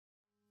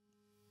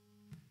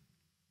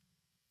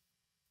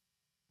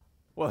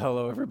Well,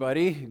 hello,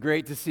 everybody.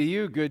 Great to see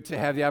you. Good to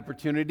have the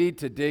opportunity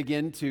to dig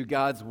into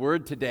God's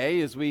Word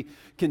today as we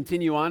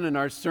continue on in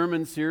our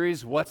sermon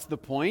series, What's the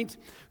Point?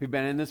 We've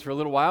been in this for a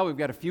little while. We've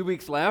got a few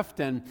weeks left,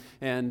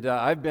 and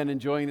I've been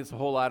enjoying this a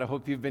whole lot. I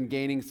hope you've been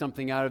gaining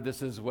something out of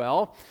this as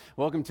well.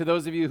 Welcome to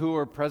those of you who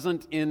are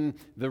present in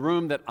the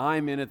room that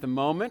I'm in at the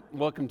moment.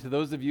 Welcome to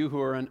those of you who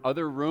are in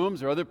other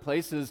rooms or other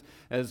places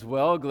as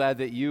well. Glad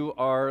that you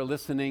are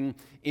listening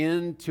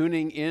in,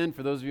 tuning in.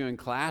 For those of you in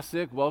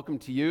Classic, welcome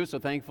to you. So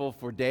thankful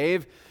for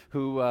Dave,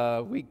 who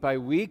week by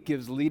week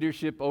gives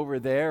leadership over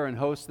there and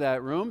hosts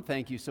that room.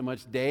 Thank you so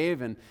much,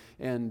 Dave,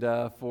 and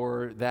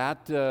for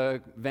that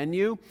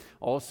venue.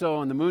 Also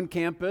on the Moon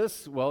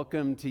Campus,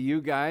 welcome to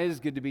you guys.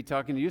 Good to be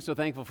talking to you. So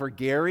thankful for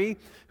Gary,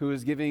 who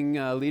is giving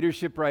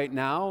leadership right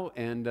now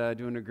and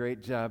doing a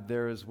great job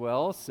there as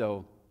well.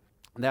 So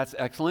that's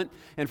excellent.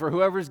 And for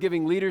whoever's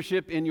giving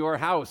leadership in your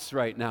house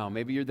right now,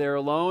 maybe you're there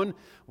alone,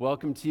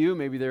 welcome to you.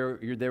 Maybe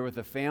you're there with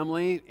a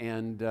family,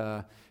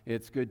 and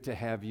it's good to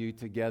have you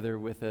together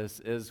with us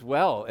as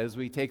well as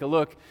we take a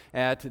look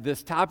at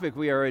this topic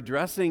we are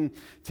addressing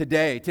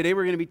today. Today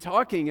we're going to be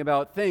talking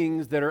about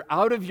things that are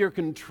out of your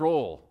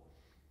control.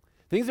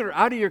 Things that are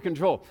out of your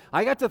control.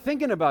 I got to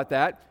thinking about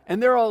that,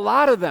 and there are a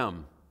lot of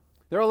them.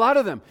 There are a lot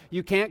of them.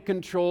 You can't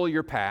control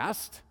your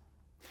past.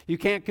 You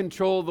can't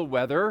control the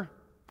weather.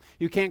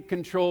 You can't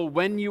control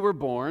when you were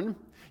born.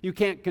 You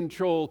can't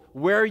control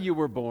where you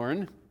were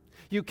born.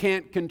 You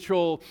can't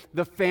control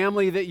the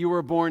family that you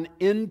were born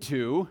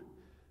into.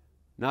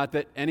 Not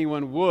that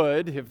anyone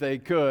would if they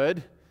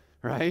could,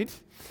 right?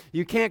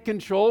 You can't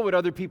control what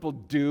other people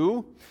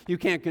do. You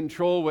can't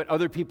control what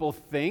other people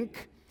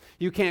think.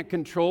 You can't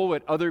control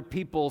what other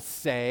people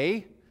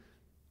say.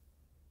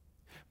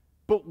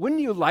 But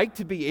wouldn't you like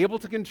to be able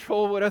to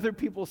control what other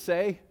people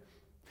say?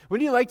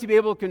 Wouldn't you like to be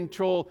able to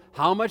control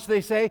how much they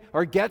say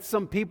or get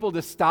some people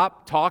to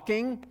stop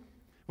talking?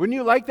 Wouldn't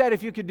you like that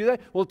if you could do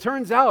that? Well, it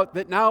turns out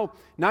that now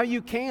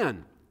you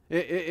can.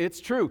 It's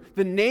true.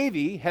 The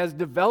Navy has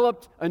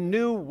developed a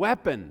new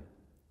weapon.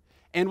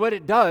 And what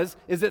it does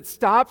is it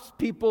stops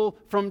people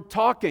from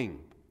talking.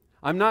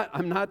 I'm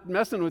not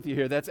messing with you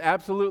here. That's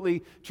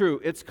absolutely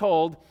true. It's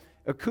called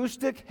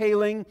Acoustic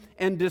Hailing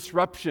and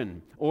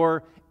Disruption,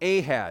 or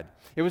AHAD.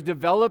 It was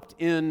developed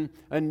in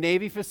a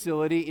Navy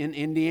facility in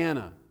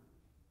Indiana.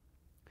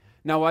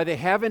 Now, why they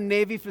have a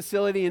Navy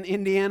facility in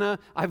Indiana,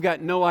 I've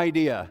got no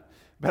idea.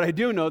 But I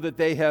do know that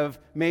they have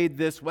made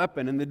this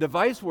weapon. And the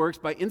device works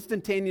by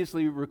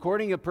instantaneously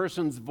recording a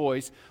person's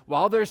voice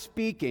while they're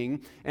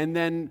speaking and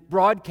then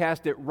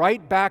broadcast it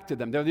right back to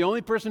them. They're the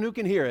only person who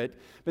can hear it,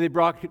 but they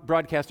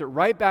broadcast it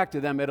right back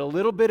to them at a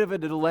little bit of a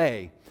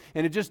delay.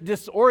 And it just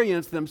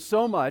disorients them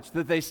so much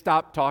that they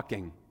stop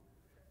talking.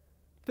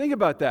 Think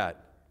about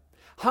that.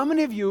 How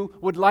many of you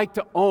would like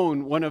to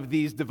own one of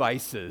these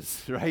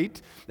devices, right?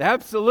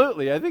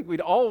 Absolutely. I think we'd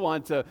all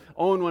want to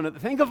own one.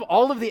 Think of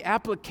all of the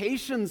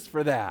applications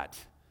for that.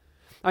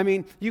 I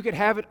mean, you could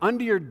have it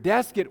under your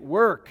desk at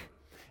work,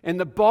 and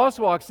the boss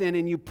walks in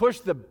and you push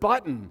the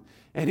button,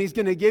 and he's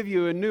going to give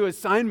you a new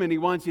assignment he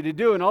wants you to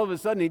do, and all of a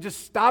sudden he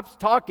just stops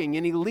talking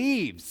and he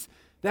leaves.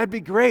 That'd be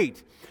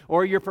great.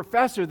 Or your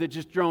professor that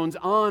just drones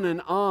on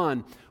and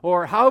on.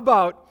 Or how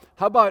about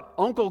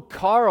Uncle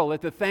Carl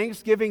at the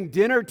Thanksgiving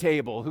dinner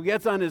table who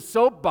gets on his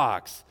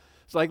soapbox?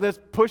 It's like, let's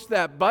push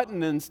that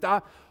button and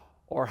stop.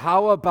 Or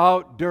how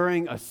about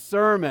during a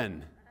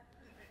sermon?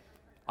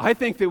 I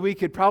think that we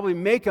could probably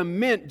make a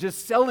mint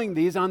just selling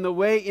these on the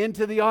way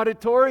into the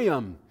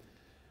auditorium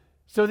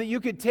so that you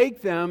could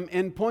take them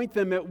and point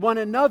them at one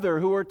another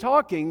who are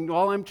talking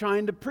while I'm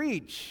trying to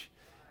preach.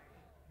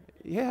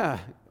 Yeah.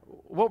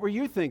 What were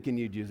you thinking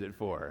you'd use it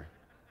for?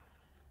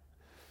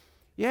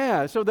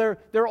 Yeah, so there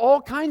are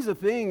all kinds of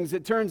things,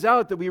 it turns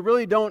out, that we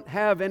really don't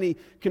have any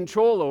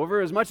control over.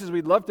 As much as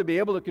we'd love to be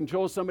able to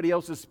control somebody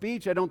else's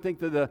speech, I don't think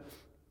that the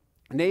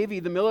Navy,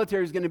 the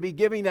military, is going to be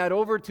giving that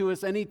over to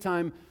us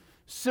anytime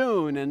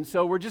soon. And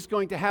so we're just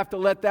going to have to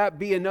let that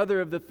be another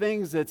of the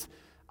things that's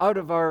out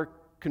of our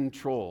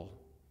control.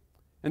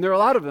 And there are a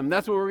lot of them.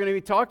 That's what we're going to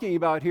be talking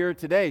about here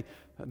today.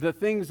 The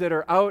things that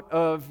are out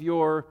of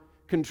your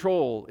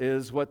control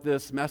is what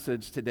this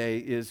message today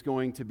is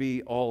going to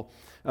be all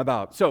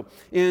about. So,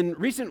 in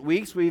recent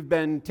weeks, we've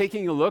been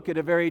taking a look at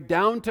a very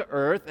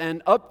down-to-earth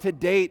and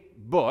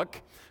up-to-date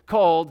book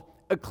called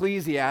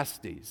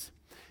Ecclesiastes.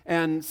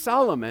 And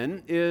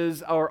Solomon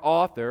is our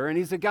author, and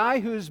he's a guy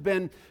who's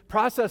been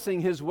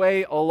processing his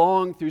way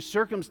along through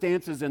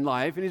circumstances in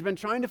life, and he's been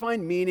trying to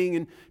find meaning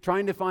and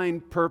trying to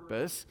find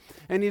purpose,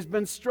 and he's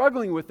been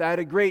struggling with that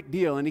a great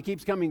deal, and he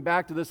keeps coming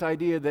back to this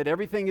idea that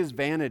everything is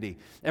vanity,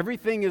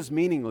 everything is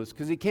meaningless,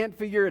 because he can't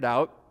figure it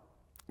out.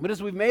 But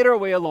as we've made our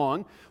way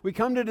along, we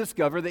come to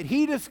discover that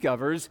he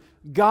discovers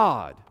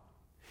God.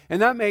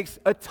 And that makes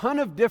a ton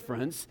of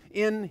difference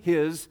in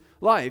his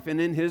life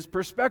and in his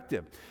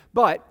perspective.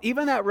 But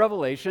even that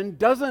revelation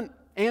doesn't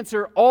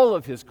answer all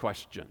of his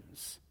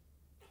questions.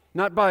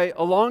 Not by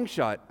a long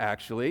shot,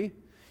 actually.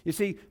 You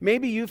see,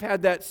 maybe you've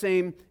had that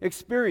same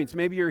experience.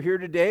 Maybe you're here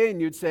today and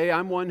you'd say,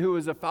 I'm one who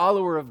is a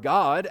follower of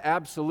God,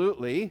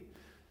 absolutely.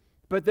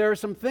 but there are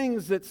some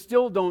things that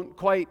still don't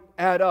quite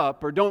add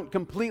up or don't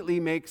completely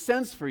make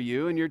sense for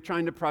you, and you're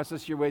trying to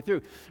process your way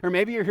through. Or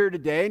maybe you're here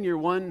today and you're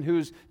one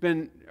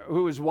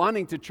who is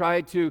wanting to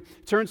try to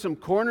turn some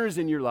corners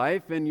in your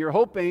life, and you're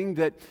hoping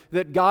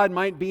that God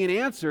might be an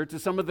answer to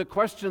some of the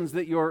questions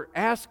that you're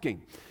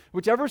asking.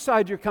 Whichever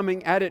side you're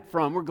coming at it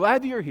from, we're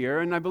glad that you're here,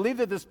 and I believe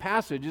that this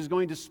passage is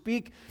going to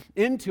speak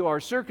into our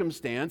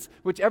circumstance,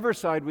 whichever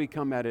side we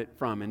come at it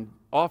from, and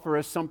offer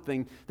us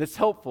something that's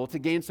helpful to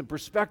gain some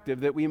perspective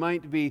that we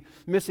might be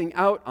missing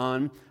out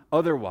on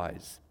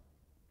otherwise.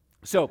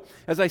 So,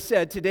 as I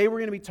said, today we're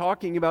going to be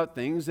talking about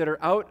things that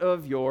are out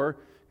of your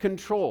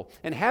control.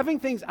 And having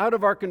things out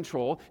of our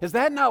control, is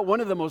that not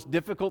one of the most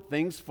difficult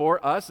things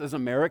for us as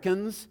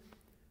Americans?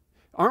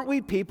 Aren't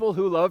we people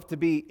who love to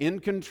be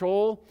in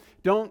control?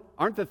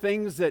 Aren't the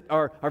things that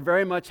are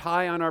very much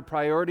high on our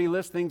priority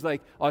list, things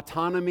like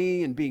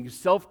autonomy and being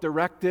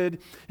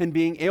self-directed and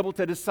being able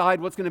to decide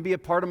what's going to be a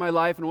part of my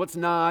life and what's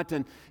not,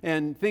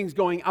 and things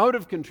going out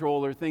of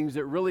control are things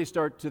that really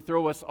start to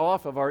throw us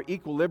off of our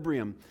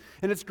equilibrium.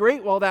 And it's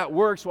great while that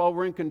works, while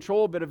we're in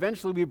control, but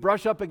eventually we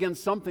brush up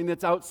against something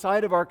that's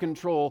outside of our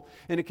control,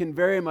 and it can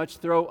very much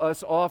throw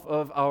us off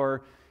of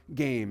our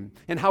game.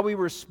 And how we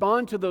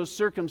respond to those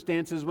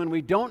circumstances when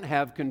we don't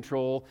have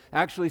control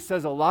actually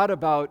says a lot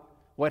about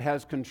what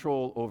has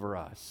control over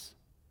us.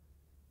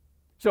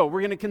 So we're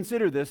going to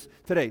consider this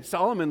today.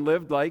 Solomon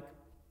lived like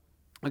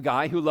a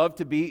guy who loved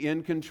to be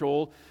in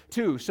control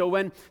too. So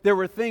when there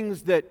were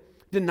things that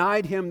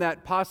denied him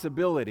that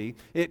possibility,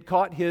 it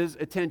caught his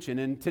attention.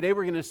 And today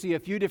we're going to see a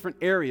few different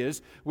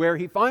areas where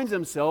he finds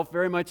himself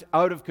very much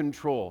out of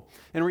control.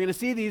 And we're going to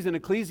see these in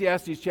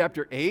Ecclesiastes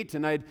chapter 8,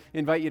 and I'd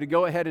invite you to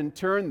go ahead and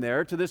turn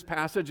there to this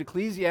passage,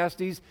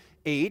 Ecclesiastes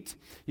 8.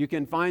 You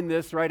can find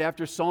this right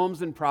after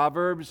Psalms and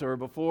Proverbs, or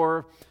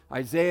before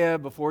Isaiah,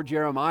 before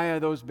Jeremiah,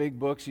 those big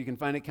books. You can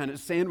find it kind of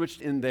sandwiched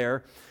in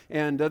there.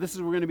 And this is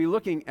what we're going to be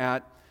looking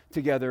at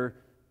together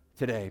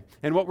today.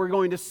 And what we're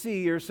going to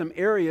see are some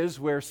areas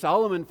where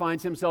Solomon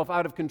finds himself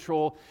out of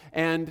control.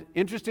 And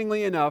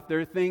interestingly enough, there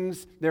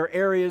are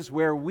areas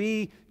where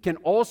we can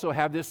also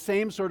have this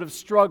same sort of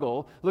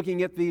struggle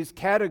looking at these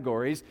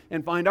categories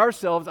and find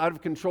ourselves out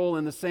of control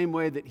in the same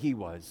way that he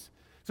was.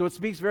 So it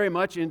speaks very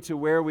much into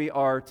where we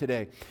are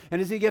today.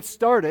 And as he gets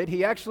started,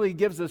 he actually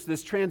gives us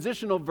this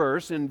transitional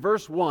verse in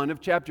verse 1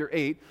 of chapter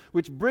 8,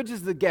 which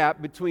bridges the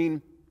gap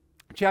between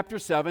chapter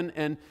 7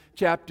 and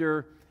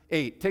chapter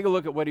 8. Take a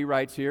look at what he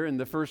writes here in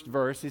the first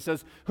verse. He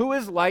says, "Who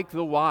is like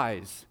the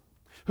wise?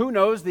 Who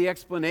knows the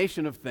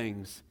explanation of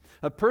things?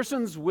 A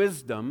person's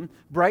wisdom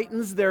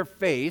brightens their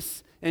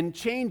face and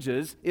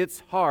changes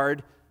its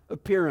hard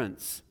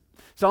appearance."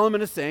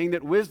 Solomon is saying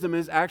that wisdom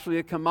is actually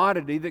a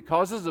commodity that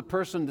causes a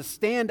person to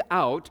stand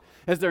out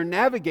as they're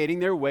navigating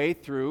their way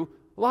through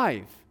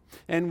life.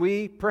 And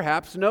we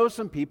perhaps know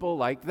some people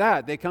like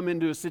that. They come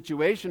into a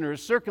situation or a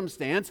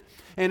circumstance,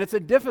 and it's a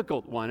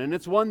difficult one, and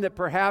it's one that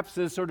perhaps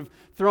has sort of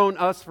thrown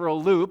us for a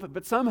loop,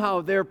 but somehow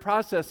they're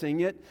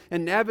processing it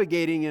and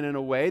navigating it in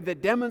a way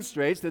that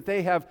demonstrates that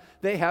they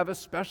have a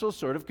special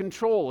sort of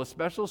control, a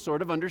special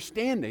sort of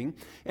understanding,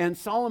 and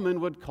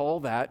Solomon would call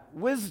that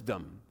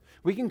wisdom.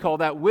 We can call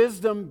that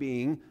wisdom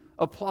being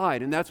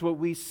applied, and that's what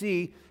we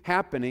see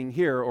happening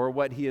here, or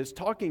what he is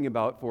talking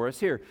about for us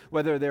here.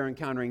 Whether they're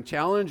encountering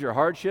challenge or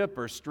hardship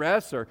or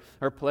stress or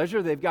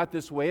pleasure, they've got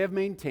this way of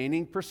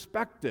maintaining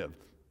perspective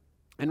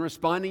and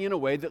responding in a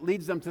way that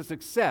leads them to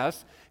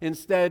success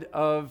instead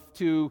of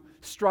to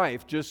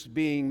strife just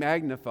being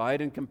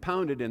magnified and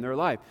compounded in their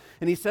life.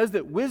 And he says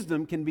that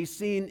wisdom can be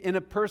seen in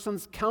a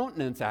person's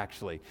countenance,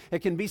 actually. It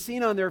can be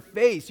seen on their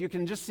face. You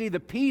can just see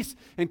the peace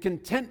and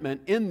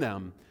contentment in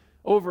them,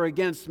 over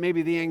against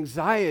maybe the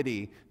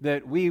anxiety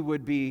that we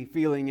would be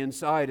feeling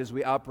inside as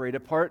we operate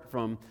apart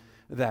from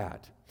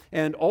that.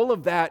 And all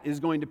of that is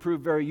going to prove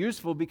very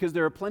useful, because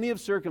there are plenty of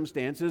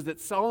circumstances that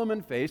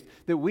Solomon faced,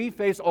 that we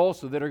face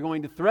also, that are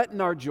going to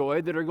threaten our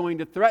joy, that are going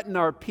to threaten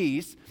our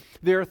peace.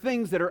 There are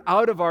things that are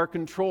out of our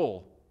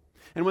control.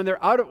 And when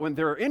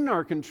they're in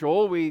our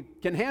control, we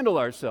can handle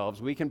ourselves.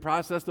 We can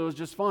process those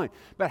just fine.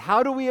 But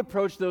how do we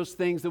approach those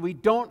things that we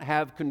don't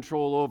have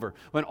control over,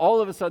 when all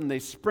of a sudden they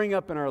spring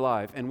up in our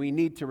life and we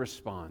need to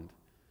respond?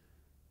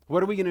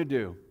 What are we going to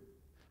do?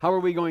 How are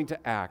we going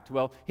to act?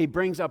 Well, he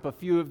brings up a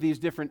few of these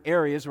different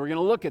areas. We're going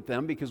to look at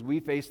them because we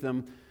face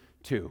them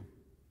too.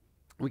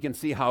 We can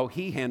see how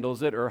he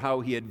handles it, or how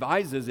he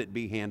advises it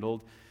be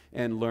handled,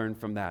 and learn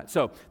from that.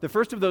 So the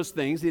first of those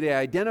things that he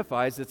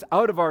identifies that's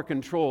out of our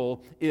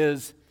control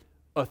is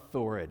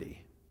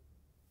authority.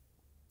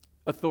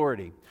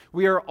 Authority.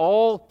 We are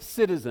all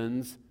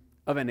citizens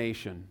of a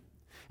nation.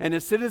 And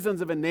as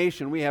citizens of a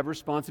nation, we have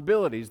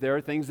responsibilities. There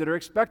are things that are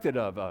expected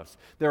of us.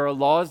 There are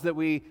laws that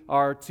we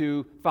are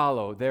to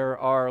follow. There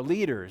are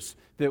leaders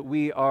that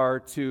we are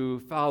to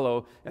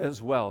follow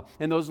as well.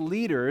 And those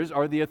leaders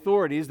are the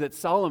authorities that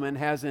Solomon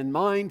has in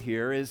mind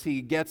here as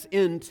he gets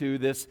into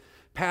this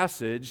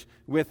passage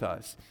with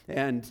us.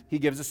 And he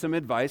gives us some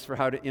advice for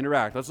how to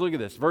interact. Let's look at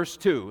this. Verse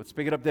 2. Let's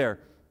pick it up there.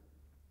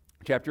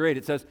 Chapter 8.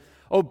 It says,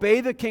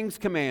 "Obey the king's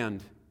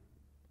command.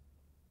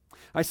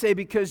 I say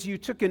because you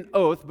took an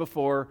oath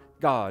before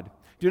God.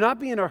 Do not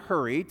be in a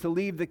hurry to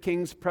leave the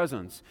king's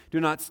presence. Do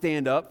not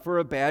stand up for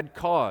a bad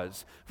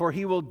cause, for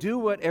he will do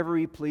whatever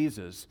he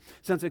pleases.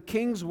 Since a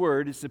king's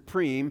word is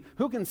supreme,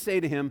 who can say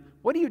to him,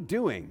 'What are you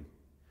doing?'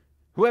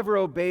 Whoever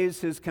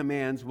obeys his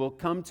commands will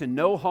come to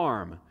no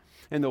harm,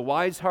 and the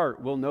wise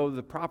heart will know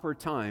the proper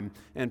time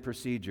and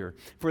procedure.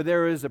 For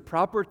there is a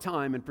proper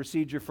time and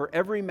procedure for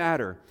every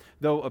matter,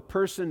 though a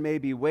person may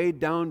be weighed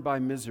down by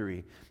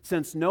misery.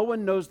 Since no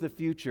one knows the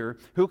future,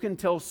 who can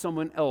tell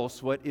someone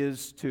else what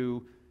is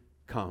to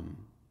come?"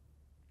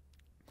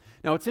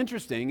 Now, it's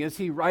interesting as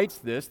he writes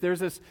this, there's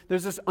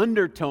this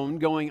undertone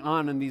going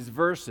on in these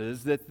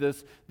verses that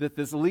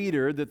this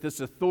leader, that this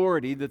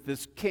authority, that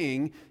this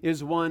king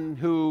is one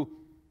who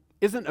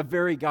isn't a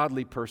very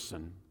godly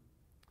person.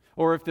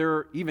 Or if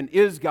there even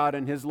is God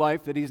in his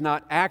life, that he's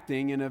not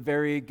acting in a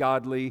very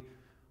godly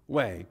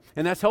way.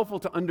 And that's helpful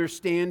to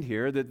understand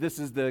here, that this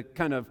is the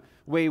kind of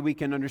way we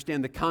can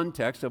understand the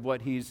context of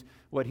what he's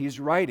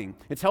writing.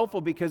 It's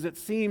helpful because it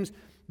seems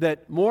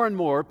that more and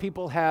more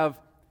people have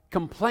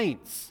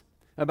complaints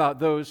about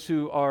those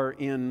who are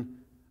in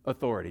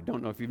authority.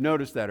 Don't know if you've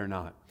noticed that or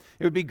not.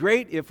 It would be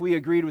great if we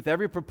agreed with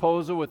every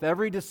proposal, with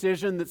every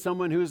decision that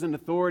someone who's in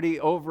authority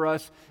over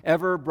us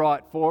ever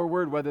brought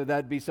forward, whether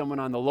that be someone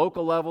on the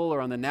local level or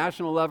on the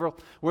national level,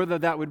 whether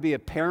that would be a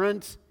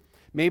parent,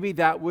 maybe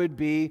that would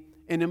be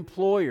an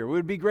employer. It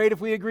would be great if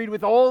we agreed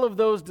with all of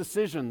those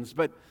decisions,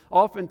 but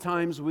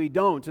oftentimes we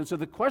don't. And so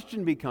the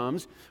question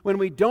becomes, when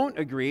we don't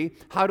agree,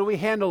 how do we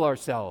handle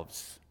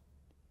ourselves?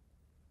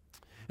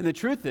 And the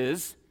truth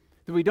is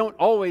that we don't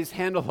always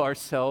handle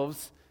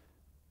ourselves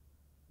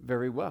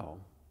very well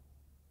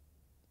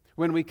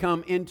when we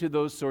come into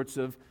those sorts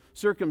of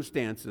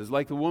circumstances,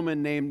 like the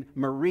woman named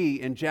Marie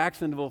in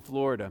Jacksonville,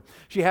 Florida.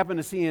 She happened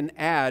to see an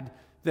ad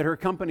that her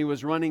company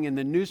was running in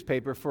the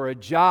newspaper for a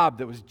job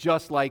that was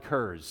just like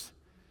hers.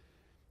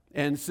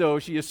 And so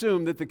she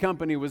assumed that the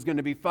company was going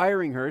to be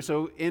firing her.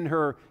 So in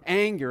her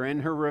anger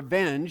and her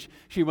revenge,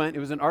 she went, it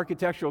was an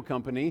architectural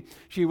company,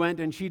 she went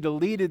and she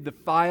deleted the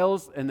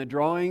files and the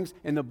drawings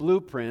and the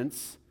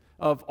blueprints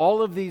of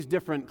all of these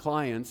different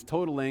clients,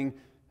 totaling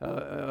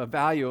a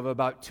value of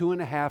about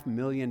 $2.5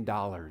 million.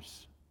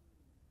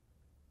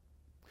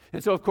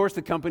 And so, of course,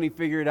 the company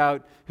figured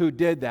out who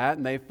did that,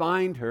 and they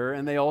fined her,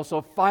 and they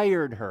also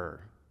fired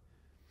her.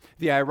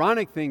 The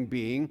ironic thing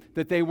being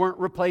that they weren't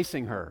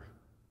replacing her.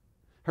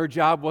 Her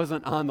job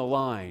wasn't on the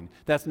line.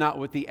 That's not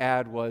what the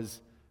ad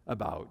was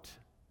about.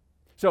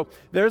 So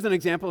there's an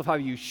example of how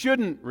you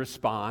shouldn't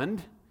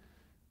respond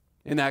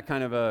in that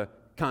kind of a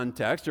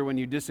context or when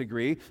you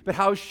disagree, but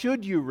how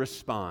should you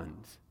respond?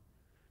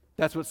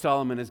 That's what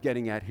Solomon is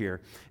getting at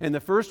here. And the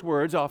first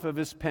words off of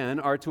his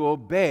pen are to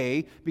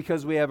obey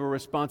because we have a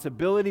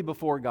responsibility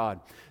before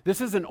God.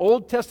 This is an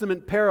Old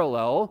Testament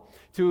parallel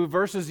to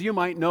verses you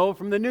might know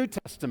from the New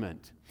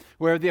Testament,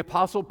 where the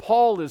Apostle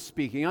Paul is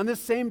speaking on this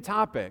same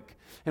topic.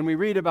 And we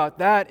read about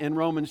that in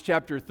Romans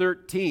chapter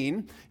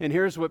 13. And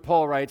here's what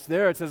Paul writes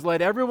there. It says,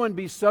 "Let everyone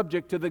be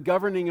subject to the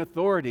governing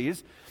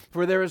authorities,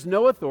 for there is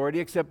no authority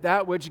except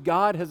that which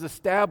God has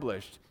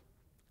established.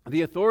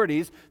 The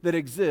authorities that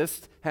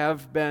exist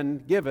have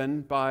been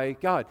given by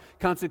God.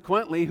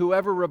 Consequently,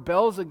 whoever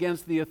rebels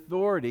against the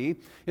authority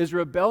is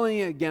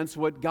rebelling against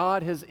what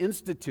God has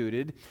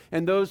instituted,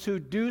 and those who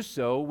do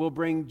so will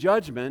bring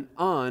judgment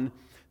on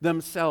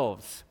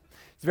themselves."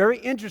 It's very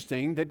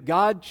interesting that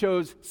God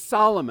chose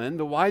Solomon,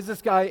 the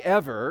wisest guy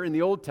ever in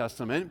the Old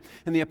Testament,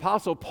 and the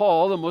Apostle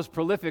Paul, the most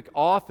prolific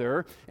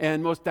author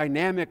and most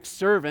dynamic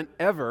servant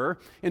ever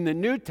in the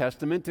New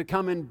Testament, to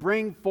come and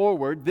bring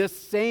forward this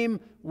same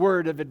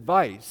word of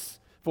advice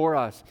for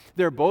us.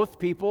 They're both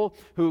people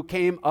who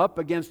came up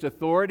against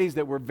authorities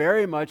that were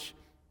very much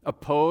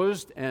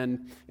opposed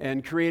and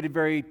created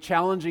very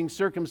challenging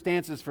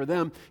circumstances for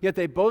them, yet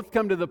they both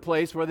come to the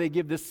place where they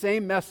give the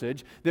same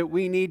message that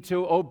we need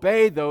to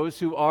obey those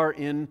who are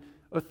in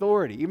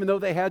authority. Even though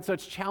they had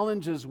such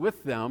challenges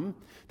with them,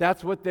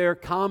 that's what their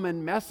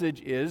common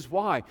message is.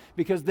 Why?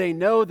 Because they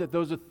know that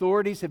those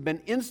authorities have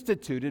been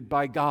instituted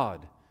by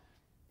God,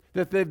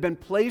 that they've been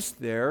placed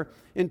there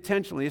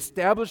intentionally,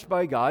 established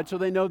by God, so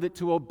they know that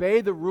to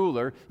obey the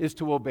ruler is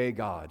to obey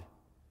God.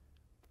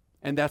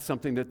 And that's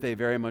something that they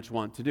very much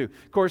want to do.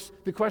 Of course,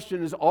 the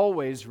question is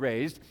always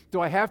raised, do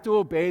I have to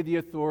obey the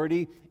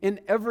authority in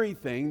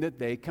everything that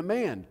they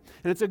command?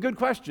 And it's a good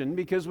question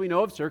because we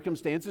know of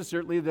circumstances,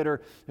 certainly that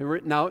are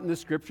written out in the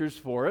scriptures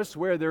for us,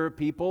 where there are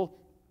people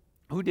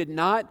who did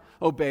not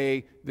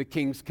obey the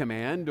king's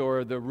command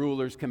or the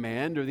ruler's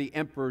command or the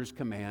emperor's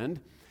command,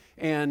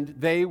 and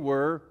they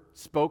were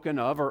spoken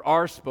of or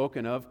are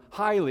spoken of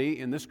highly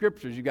in the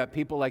scriptures. You've got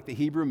people like the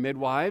Hebrew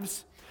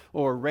midwives,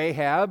 or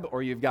Rahab,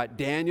 or you've got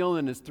Daniel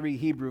and his 3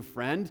 Hebrew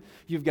friends.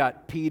 You've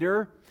got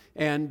Peter,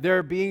 and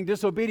they're being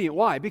disobedient.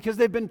 Why? Because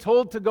they've been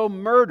told to go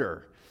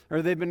murder,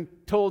 or they've been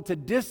told to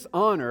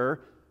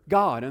dishonor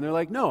God. And they're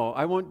like, no,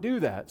 I won't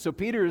do that. So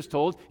Peter is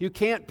told, you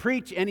can't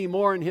preach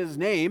anymore in his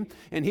name.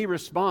 And he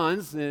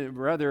responds, a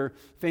rather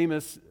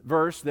famous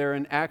verse there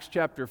in Acts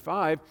chapter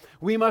 5,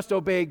 we must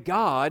obey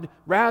God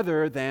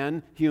rather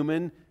than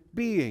human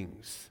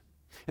beings.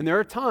 And there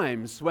are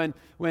times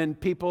when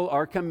people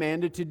are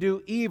commanded to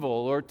do evil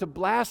or to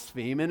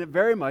blaspheme, and it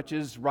very much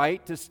is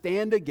right to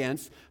stand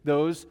against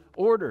those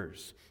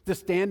orders, to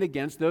stand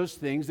against those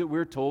things that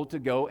we're told to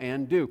go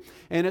and do.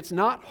 And it's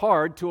not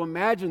hard to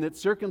imagine that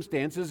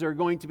circumstances are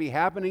going to be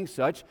happening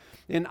such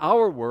in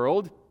our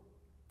world,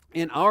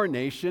 in our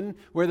nation,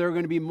 where there are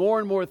going to be more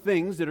and more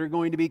things that are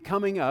going to be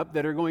coming up,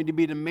 that are going to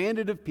be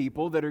demanded of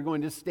people, that are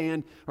going to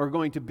stand, or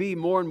going to be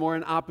more and more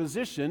in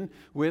opposition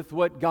with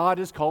what God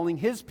is calling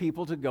His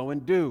people to go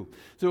and do.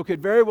 So it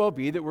could very well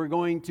be that we're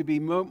going to be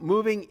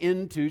moving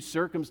into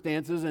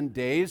circumstances and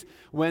days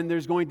when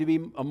there's going to be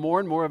more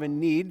and more of a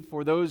need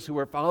for those who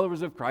are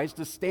followers of Christ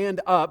to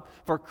stand up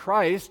for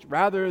Christ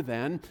rather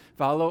than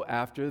follow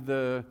after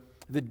the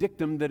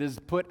dictum that is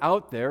put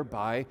out there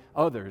by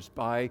others,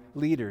 by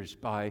leaders,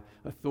 by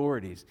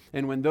authorities.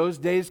 And when those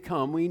days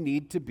come, we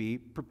need to be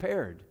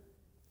prepared.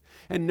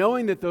 And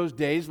knowing that those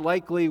days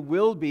likely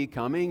will be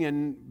coming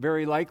and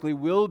very likely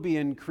will be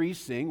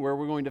increasing, where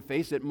we're going to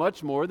face it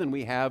much more than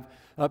we have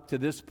up to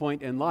this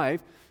point in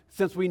life,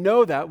 since we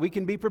know that, we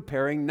can be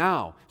preparing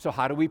now. So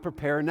how do we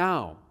prepare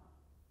now?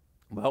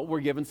 Well, we're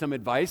given some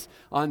advice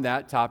on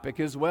that topic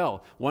as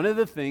well. One of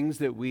the things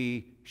that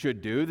we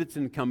should do that's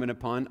incumbent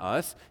upon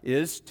us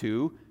is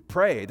to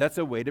pray. That's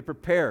a way to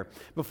prepare.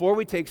 Before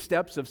we take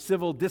steps of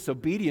civil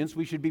disobedience,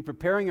 we should be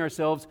preparing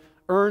ourselves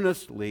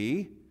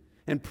earnestly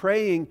and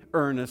praying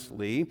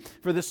earnestly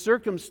for the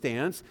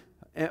circumstance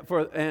and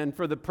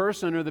for the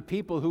person or the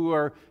people who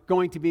are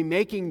going to be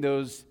making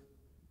those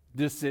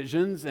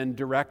decisions and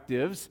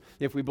directives.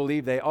 If we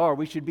believe they are,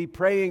 we should be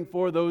praying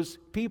for those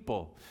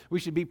people. We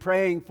should be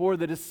praying for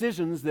the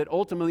decisions that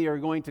ultimately are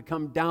going to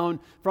come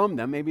down from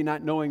them, maybe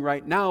not knowing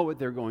right now what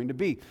they're going to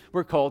be.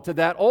 We're called to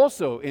that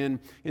also in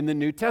the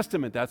New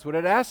Testament. That's what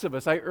it asks of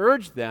us. I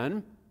urge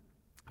then,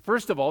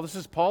 first of all, this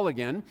is Paul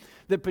again,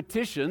 that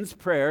petitions,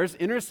 prayers,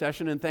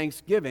 intercession, and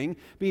thanksgiving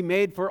be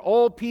made for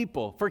all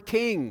people, for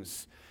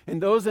kings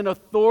and those in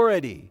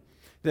authority,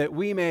 that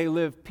we may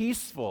live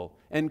peaceful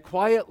and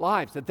quiet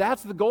lives.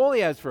 That's the goal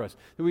He has for us,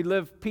 that we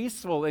live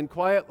peaceful and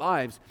quiet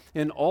lives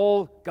in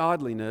all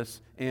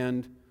godliness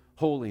and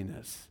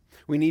holiness.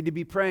 We need to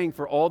be praying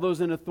for all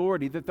those in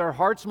authority, that their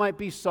hearts might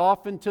be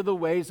softened to the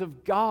ways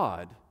of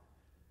God,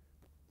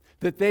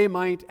 that they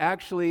might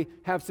actually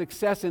have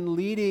success in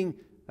leading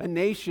a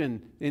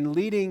nation, in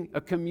leading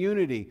a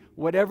community,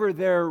 whatever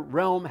their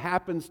realm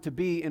happens to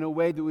be, in a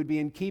way that would be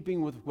in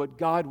keeping with what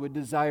God would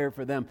desire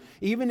for them.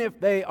 Even if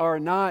they are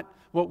not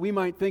what we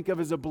might think of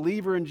as a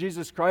believer in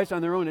Jesus Christ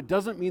on their own, it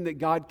doesn't mean that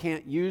God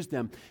can't use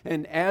them.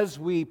 And as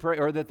we pray,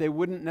 or that they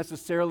wouldn't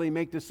necessarily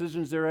make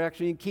decisions that are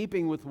actually in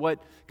keeping with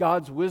what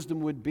God's wisdom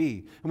would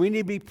be. And we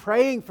need to be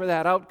praying for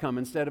that outcome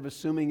instead of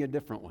assuming a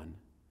different one.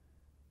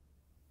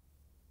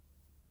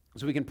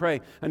 So we can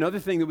pray. Another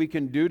thing that we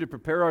can do to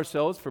prepare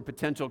ourselves for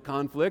potential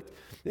conflict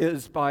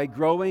is by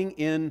growing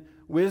in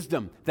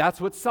wisdom.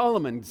 That's what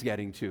Solomon's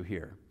getting to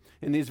here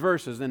in these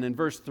verses. And in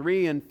verse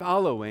 3 and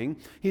following,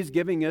 he's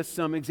giving us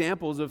some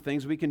examples of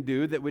things we can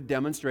do that would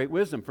demonstrate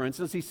wisdom. For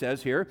instance, he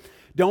says here,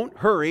 don't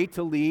hurry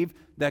to leave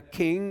the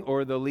king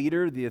or the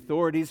leader, the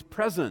authority's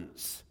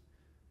presence,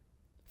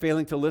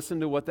 failing to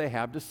listen to what they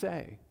have to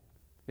say.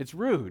 It's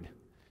rude.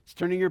 It's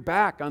turning your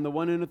back on the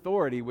one in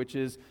authority, which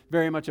is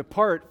very much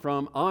apart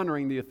from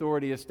honoring the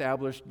authority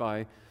established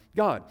by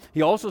God.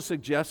 He also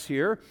suggests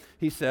here,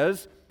 he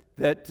says,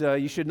 that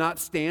you should not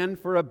stand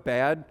for a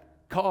bad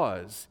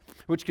cause,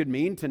 which could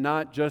mean to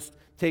not just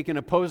take an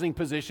opposing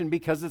position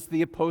because it's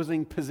the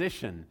opposing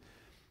position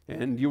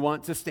and you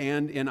want to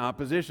stand in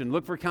opposition.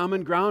 Look for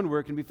common ground where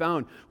it can be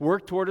found.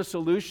 Work toward a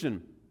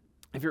solution.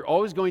 If you're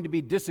always going to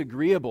be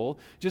disagreeable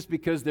just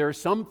because there are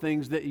some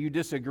things that you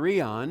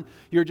disagree on,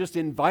 you're just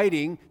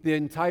inviting the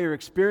entire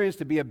experience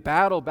to be a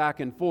battle back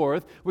and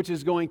forth, which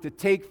is going to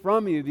take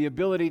from you the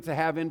ability to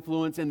have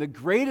influence in the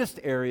greatest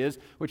areas,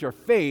 which are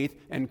faith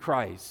and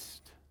Christ.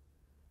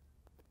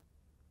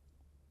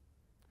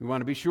 We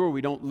want to be sure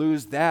we don't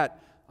lose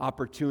that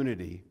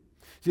opportunity.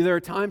 See, there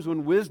are times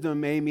when wisdom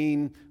may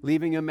mean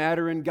leaving a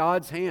matter in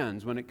God's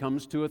hands when it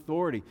comes to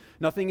authority.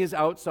 Nothing is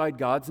outside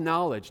God's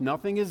knowledge.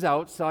 Nothing is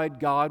outside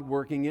God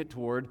working it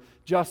toward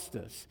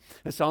justice.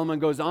 As Solomon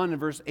goes on in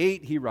verse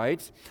 8, he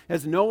writes,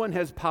 as no one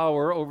has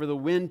power over the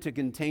wind to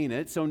contain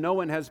it, so no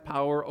one has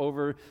power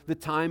over the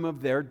time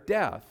of their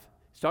death.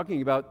 He's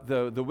talking about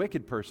the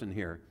wicked person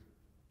here.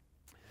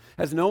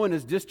 As no one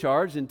is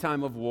discharged in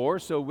time of war,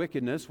 so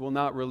wickedness will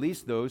not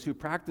release those who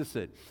practice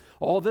it.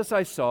 All this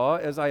I saw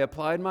as I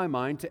applied my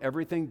mind to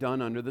everything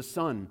done under the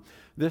sun.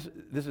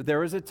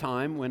 There is a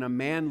time when a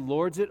man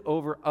lords it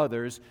over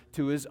others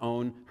to his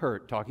own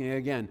hurt. Talking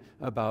again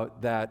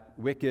about that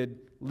wicked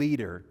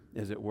leader,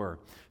 as it were.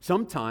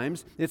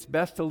 Sometimes it's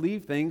best to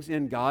leave things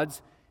in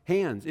God's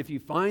hands. If you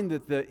find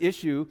that the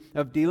issue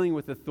of dealing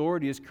with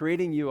authority is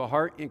creating in you a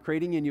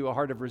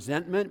heart of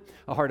resentment,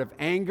 a heart of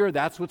anger,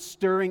 that's what's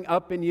stirring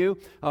up in you,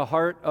 a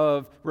heart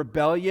of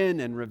rebellion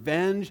and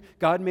revenge,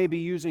 God may be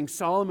using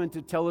Solomon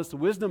to tell us the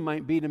wisdom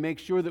might be to make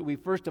sure that we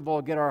first of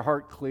all get our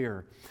heart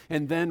clear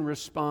and then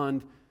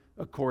respond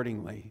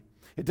accordingly.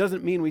 It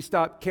doesn't mean we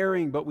stop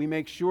caring, but we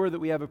make sure that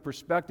we have a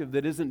perspective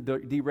that isn't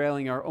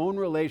derailing our own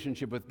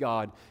relationship with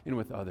God and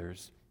with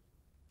others,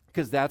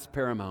 because that's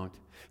paramount.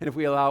 And if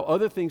we allow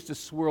other things to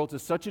swirl to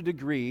such a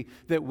degree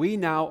that we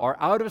now are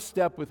out of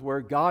step with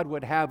where God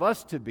would have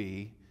us to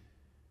be,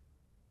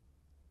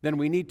 then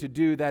we need to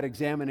do that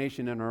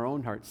examination in our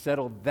own heart,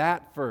 settle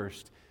that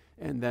first,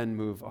 and then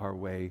move our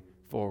way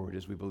forward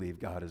as we believe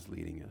God is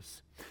leading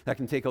us. That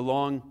can take us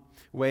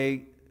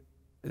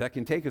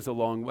a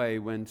long way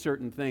when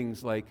certain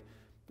things like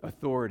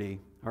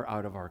authority are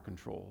out of our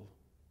control.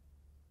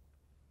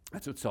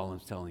 That's what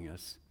Solomon's telling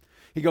us.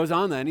 He goes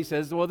on then, he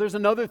says, well, there's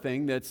another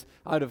thing that's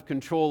out of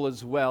control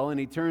as well, and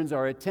he turns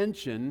our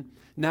attention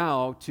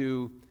now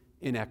to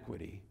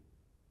inequity.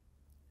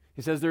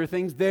 He says there are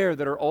things there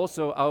that are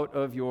also out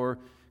of your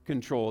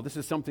control. This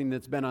is something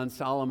that's been on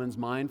Solomon's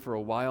mind for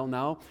a while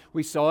now.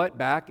 We saw it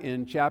back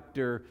in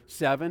chapter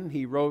 7.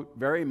 He wrote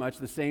very much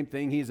the same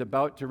thing he's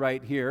about to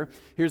write here.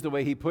 Here's the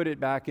way he put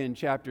it back in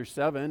chapter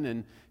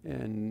 7,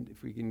 and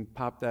if we can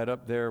pop that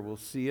up there, we'll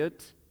see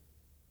it.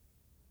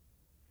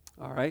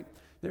 All right.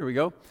 There we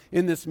go.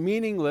 In this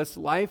meaningless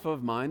life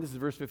of mine, this is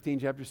verse 15,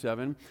 chapter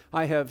 7,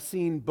 I have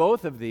seen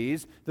both of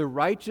these, the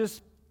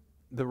righteous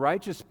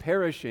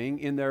perishing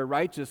in their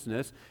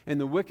righteousness and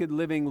the wicked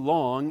living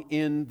long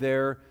in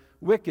their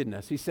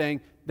wickedness. He's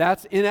saying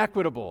that's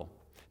inequitable.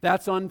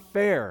 That's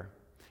unfair.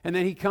 And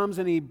then he comes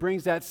and he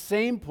brings that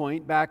same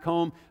point back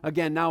home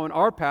again now in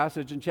our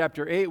passage in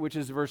chapter 8, which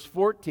is verse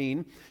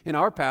 14. In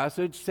our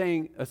passage,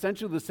 saying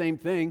essentially the same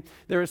thing.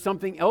 There is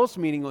something else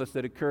meaningless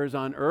that occurs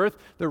on earth.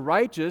 The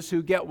righteous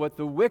who get what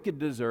the wicked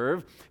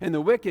deserve, and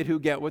the wicked who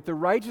get what the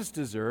righteous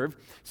deserve.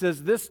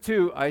 Says this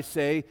too, I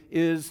say,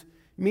 is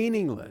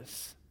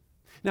meaningless.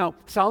 Now,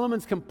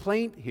 Solomon's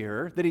complaint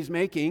here that he's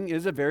making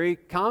is a very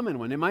common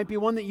one. It might be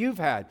one that you've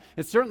had.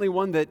 It's certainly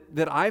one that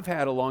I've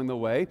had along the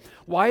way.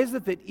 Why is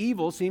it that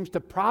evil seems to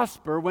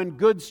prosper when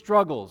good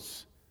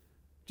struggles?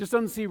 Just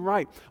doesn't seem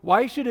right.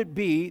 Why should it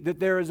be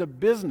that there is a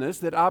business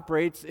that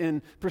operates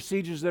in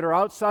procedures that are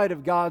outside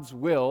of God's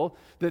will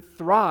that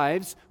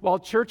thrives while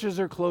churches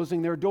are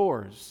closing their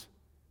doors?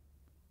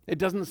 It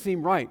doesn't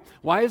seem right.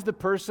 Why is the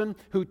person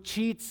who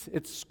cheats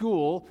at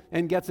school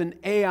and gets an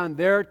A on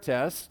their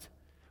test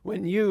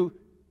when you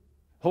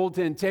hold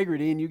to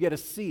integrity and you get a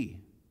C?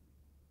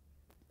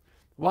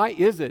 Why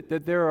is it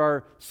that there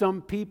are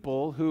some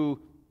people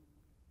who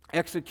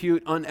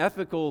execute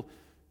unethical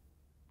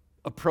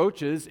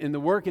approaches in the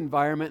work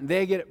environment and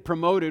they get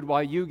promoted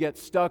while you get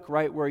stuck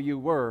right where you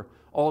were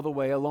all the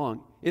way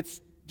along? It's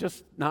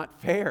just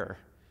not fair.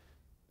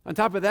 On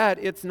top of that,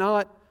 it's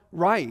not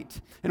right.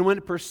 And when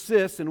it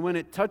persists and when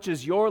it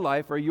touches your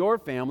life or your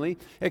family,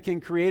 it can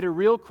create a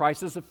real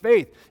crisis of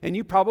faith. And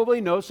you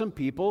probably know some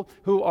people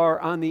who are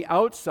on the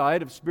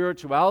outside of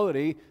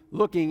spirituality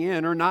looking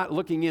in or not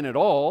looking in at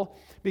all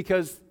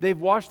because they've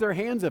washed their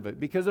hands of it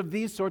because of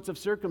these sorts of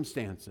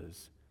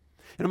circumstances.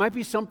 And it might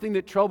be something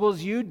that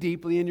troubles you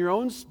deeply in your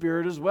own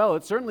spirit as well.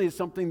 It certainly is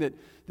something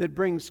that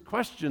brings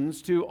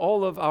questions to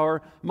all of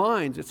our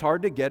minds. It's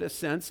hard to get a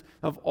sense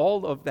of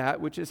all of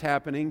that which is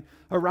happening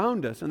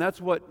around us. And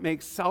that's what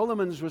makes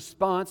Solomon's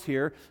response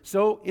here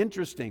so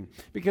interesting,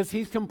 because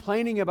he's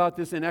complaining about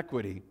this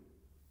inequity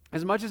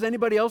as much as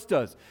anybody else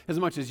does, as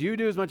much as you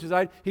do, as much as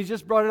I do. He's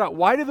just brought it out.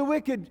 Why do the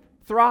wicked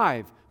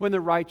thrive when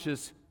the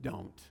righteous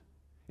don't?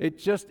 It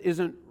just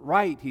isn't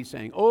right, he's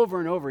saying, over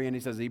and over again.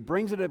 He says, he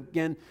brings it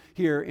again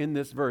here in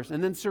this verse.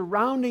 And then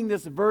surrounding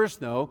this verse,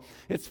 though,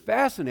 it's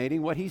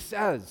fascinating what he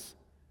says.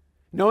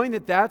 Knowing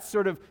that that's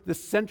sort of the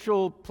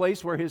central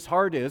place where his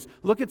heart is,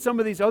 look at some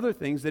of these other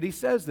things that he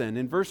says then.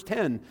 In verse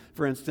 10,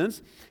 for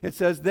instance, it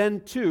says, then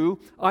too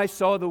I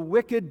saw the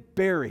wicked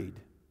buried.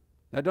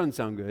 That doesn't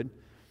sound good.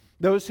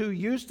 Those who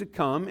used to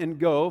come and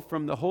go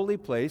from the holy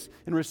place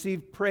and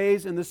receive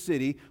praise in the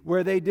city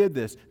where they did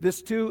this.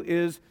 This too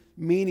is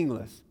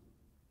meaningless.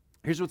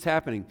 Here's what's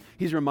happening.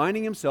 He's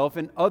reminding himself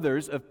and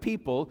others of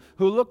people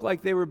who looked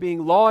like they were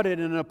being lauded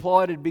and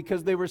applauded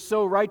because they were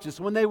so righteous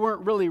when they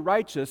weren't really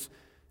righteous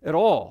at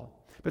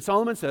all. But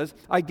Solomon says,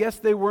 I guess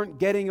they weren't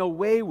getting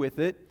away with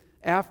it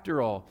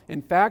after all.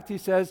 In fact, he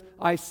says,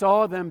 I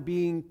saw them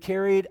being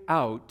carried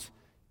out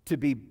to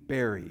be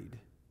buried.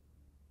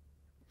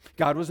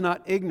 God was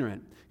not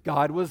ignorant.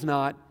 God was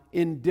not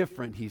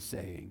indifferent, he's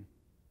saying.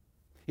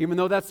 Even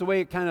though that's the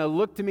way it kind of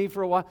looked to me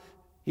for a while,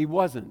 he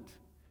wasn't.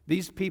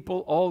 These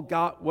people all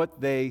got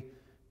what they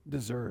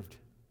deserved.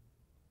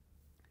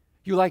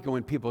 You like it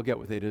when people get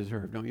what they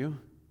deserve, don't you?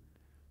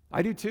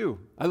 I do too.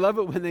 I love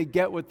it when they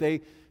get what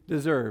they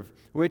deserve,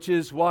 which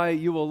is why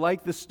you will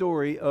like the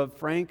story of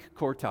Frank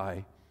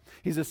Corti.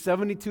 He's a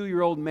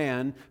 72-year-old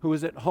man who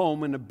was at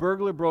home when a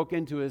burglar broke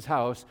into his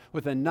house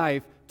with a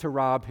knife to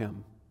rob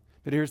him.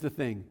 But here's the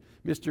thing.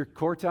 Mr.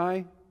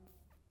 Kortai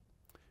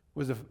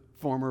was a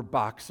former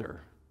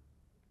boxer.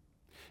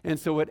 And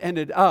so what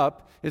ended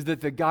up is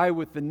that the guy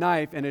with the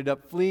knife ended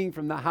up fleeing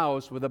from the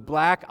house with a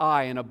black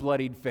eye and a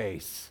bloodied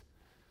face.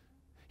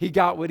 He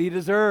got what he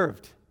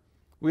deserved.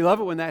 We love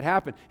it when that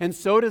happened. And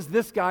so does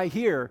this guy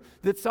here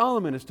that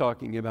Solomon is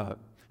talking about.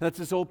 That's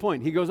his whole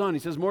point. He goes on, he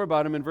says more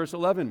about him in verse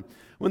 11.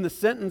 When the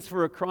sentence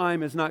for a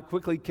crime is not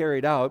quickly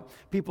carried out,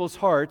 people's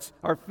hearts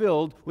are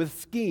filled with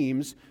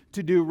schemes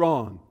to do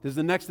wrong. This is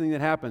the next thing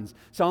that happens.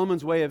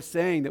 Solomon's way of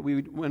saying that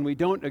when we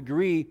don't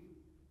agree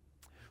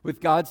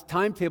with God's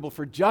timetable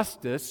for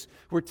justice,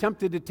 we're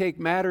tempted to take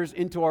matters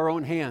into our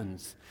own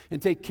hands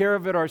and take care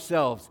of it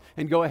ourselves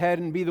and go ahead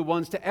and be the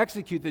ones to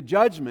execute the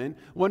judgment,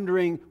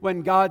 wondering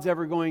when God's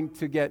ever going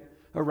to get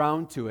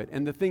around to it.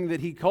 And the thing that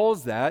he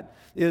calls that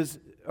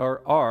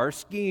are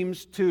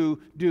schemes to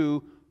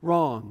do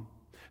wrong.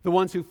 The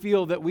ones who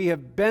feel that we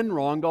have been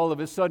wronged all of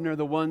a sudden are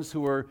the ones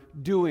who are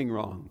doing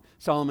wrong.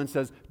 Solomon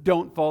says,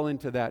 don't fall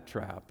into that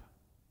trap.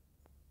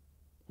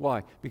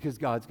 Why? Because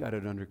God's got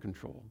it under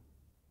control.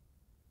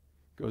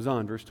 Goes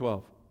on, verse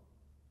 12.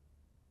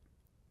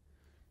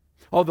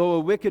 Although a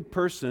wicked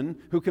person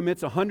who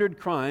commits 100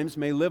 crimes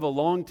may live a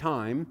long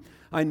time,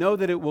 I know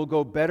that it will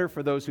go better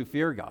for those who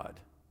fear God,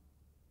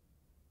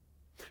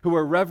 who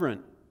are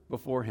reverent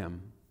before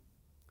him.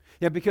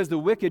 Yet because the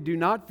wicked do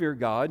not fear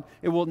God,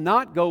 it will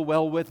not go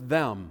well with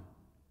them,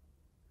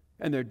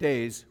 and their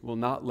days will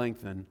not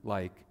lengthen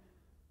like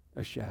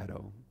a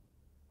shadow.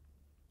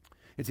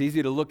 It's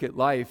easy to look at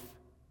life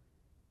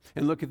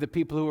and look at the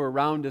people who are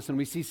around us, and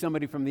we see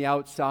somebody from the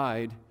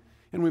outside,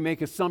 and we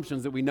make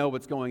assumptions that we know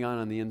what's going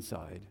on the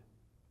inside.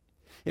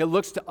 It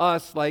looks to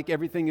us like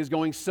everything is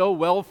going so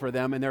well for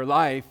them in their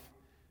life.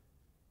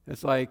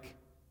 It's like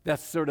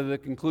that's sort of the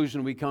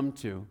conclusion we come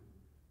to,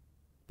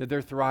 that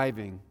they're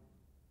thriving,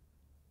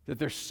 that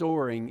they're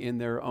soaring in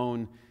their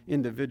own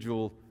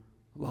individual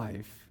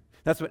life.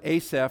 That's what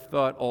Asaph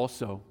thought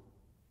also.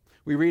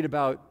 We read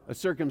about a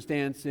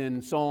circumstance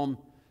in Psalm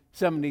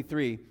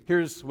 73.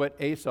 Here's what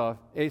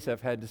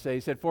Asaph had to say.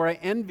 He said, "For I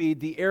envied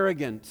the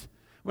arrogant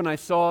when I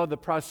saw the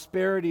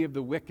prosperity of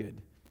the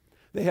wicked.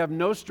 They have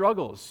no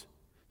struggles.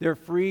 They're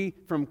free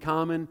from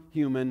common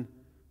human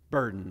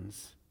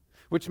burdens."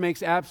 Which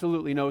makes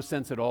absolutely no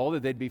sense at all,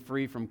 that they'd be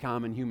free from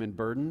common human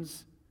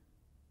burdens.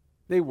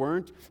 They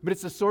weren't. But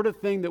it's the sort of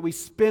thing that we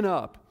spin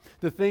up,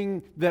 the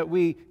thing that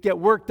we get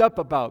worked up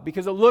about,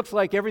 because it looks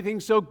like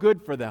everything's so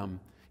good for them.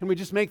 And we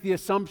just make the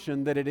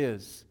assumption that it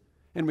is.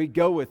 And we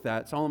go with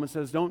that. Solomon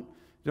says,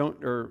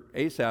 or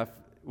Asaph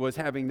was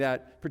having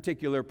that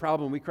particular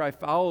problem. We cry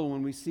foul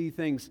when we see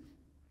things,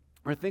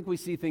 or think we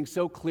see things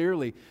so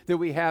clearly that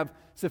we have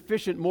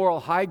sufficient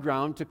moral high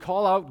ground to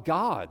call out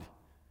God,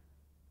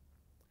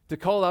 to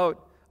call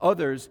out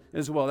others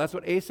as well. That's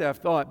what Asaph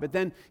thought. But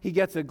then he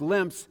gets a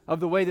glimpse of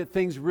the way that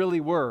things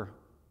really were.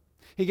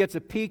 He gets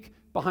a peek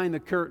behind the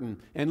curtain,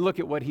 and look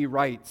at what he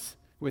writes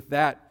with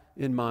that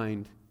in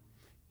mind.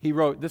 He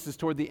wrote, this is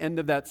toward the end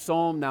of that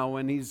psalm now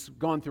when he's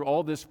gone through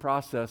all this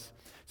process.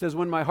 It says,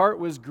 "When my heart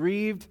was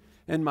grieved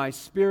and my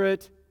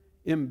spirit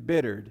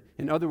embittered."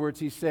 In other words,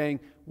 he's saying,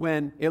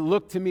 when it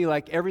looked to me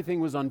like everything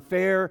was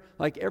unfair,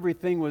 like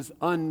everything was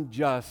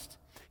unjust,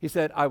 he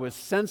said, I was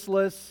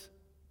senseless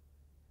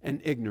and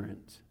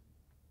ignorant.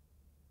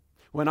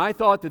 When I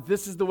thought that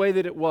this is the way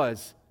that it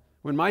was,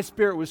 when my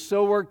spirit was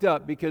so worked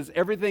up because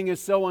everything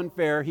is so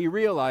unfair, he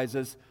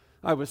realizes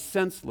I was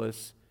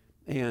senseless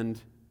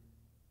and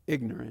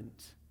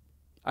ignorant.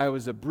 I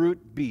was a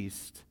brute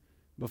beast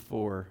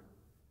before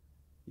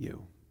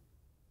you.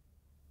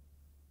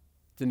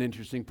 It's an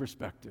interesting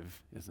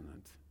perspective, isn't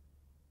it?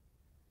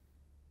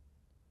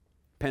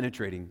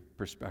 Penetrating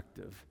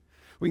perspective.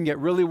 We can get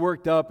really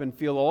worked up and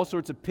feel all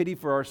sorts of pity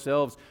for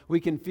ourselves. We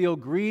can feel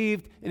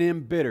grieved and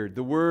embittered,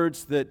 the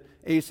words that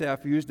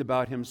Asaph used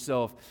about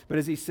himself. But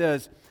as he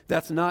says,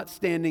 that's not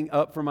standing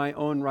up for my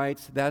own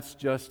rights, that's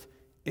just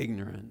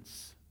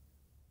ignorance.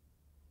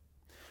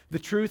 The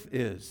truth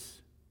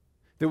is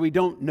that we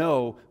don't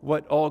know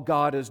what all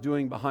God is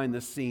doing behind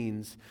the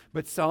scenes.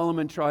 But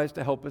Solomon tries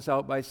to help us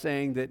out by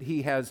saying that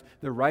he has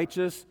the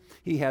righteous,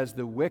 he has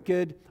the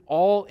wicked,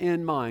 all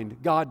in mind.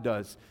 God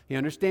does. He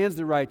understands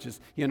the righteous.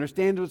 He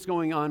understands what's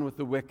going on with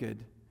the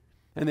wicked.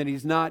 And that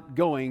he's not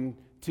going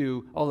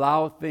to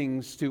allow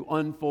things to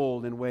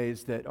unfold in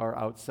ways that are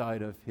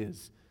outside of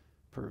his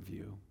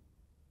purview.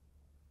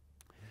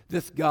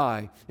 This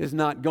guy is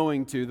not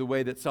going to, the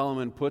way that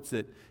Solomon puts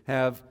it,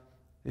 have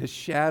his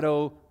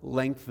shadow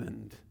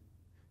lengthened.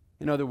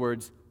 In other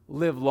words,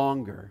 live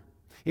longer.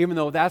 Even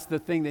though that's the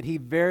thing that he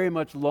very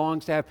much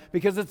longs to have,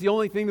 because it's the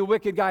only thing the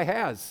wicked guy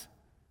has.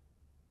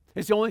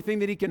 It's the only thing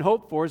that he can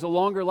hope for is a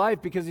longer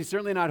life, because he's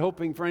certainly not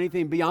hoping for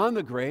anything beyond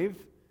the grave.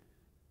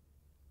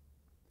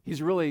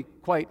 He's really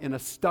quite in a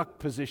stuck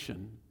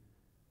position.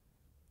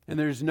 And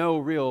there's no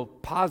real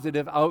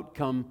positive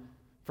outcome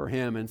for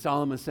him. And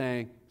Solomon's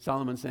saying,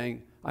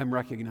 I'm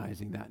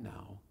recognizing that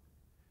now.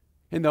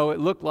 And though it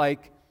looked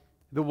like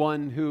the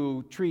one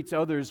who treats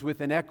others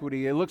with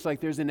inequity. It looks like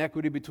there's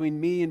inequity between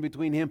me and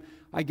between him.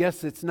 I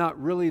guess it's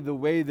not really the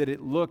way that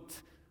it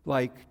looked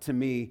like to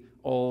me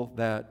all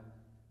that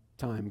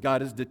time.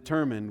 God has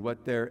determined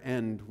what their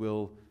end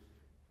will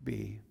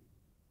be.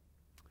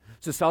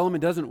 So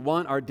Solomon doesn't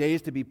want our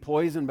days to be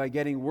poisoned by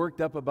getting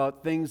worked up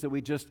about things that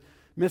we just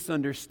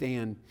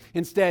misunderstand.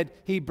 Instead,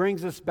 he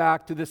brings us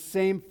back to the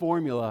same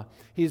formula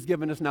he's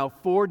given us now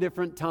 4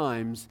 different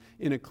times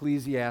in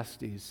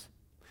Ecclesiastes.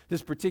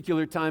 This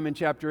particular time in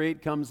chapter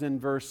 8 comes in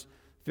verse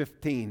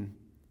 15.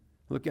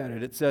 Look at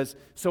it. It says,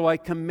 "So I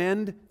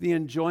commend the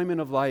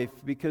enjoyment of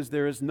life, because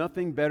there is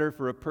nothing better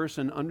for a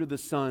person under the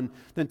sun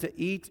than to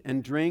eat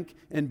and drink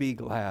and be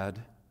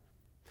glad.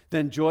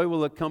 Then joy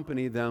will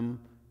accompany them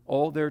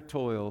in their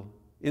toil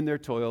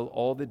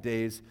all the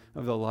days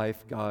of the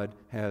life God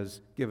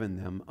has given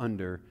them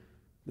under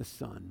the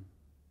sun."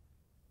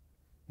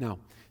 Now,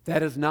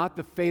 that is not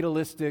the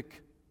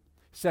fatalistic,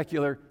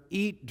 secular,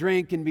 eat,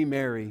 drink, and be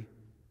merry,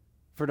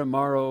 for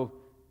tomorrow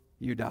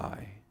you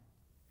die.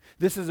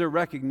 This is a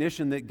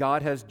recognition that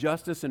God has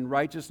justice and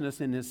righteousness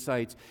in His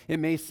sights. It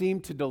may seem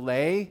to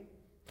delay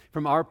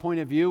from our point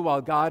of view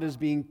while God is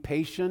being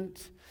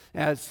patient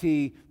as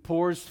He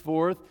pours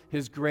forth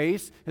His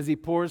grace, as He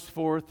pours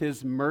forth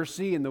His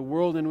mercy in the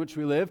world in which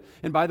we live.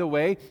 And by the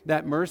way,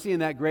 that mercy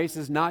and that grace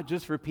is not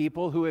just for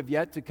people who have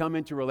yet to come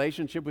into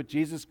relationship with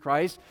Jesus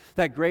Christ.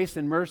 That grace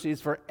and mercy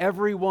is for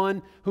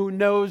everyone who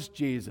knows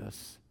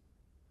Jesus.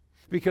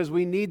 Because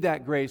we need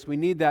that grace, we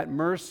need that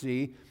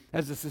mercy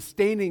as a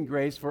sustaining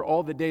grace for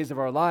all the days of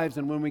our lives.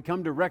 And when we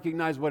come to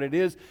recognize what it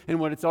is and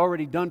what it's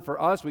already done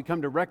for us, we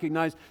come to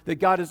recognize that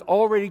God has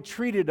already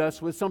treated us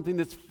with something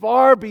that's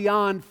far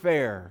beyond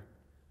fair,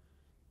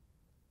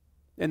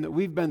 and that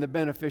we've been the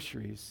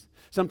beneficiaries.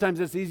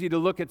 Sometimes it's easy to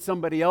look at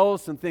somebody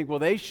else and think, well,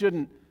 they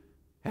shouldn't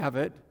have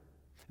it.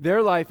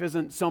 Their life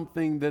isn't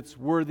something that's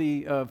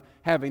worthy of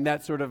having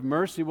that sort of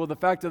mercy. Well, the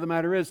fact of the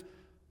matter is,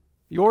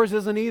 yours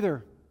isn't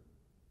either.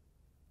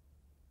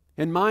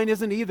 And mine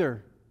isn't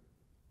either.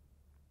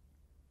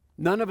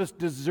 None of us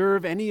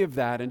deserve any of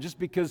that. And just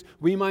because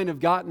we might have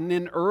gotten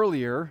in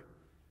earlier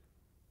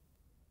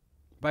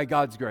by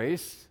God's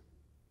grace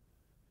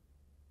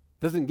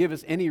doesn't give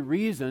us any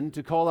reason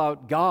to call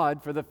out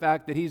God for the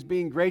fact that He's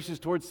being gracious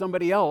towards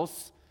somebody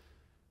else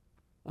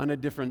on a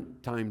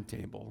different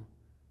timetable.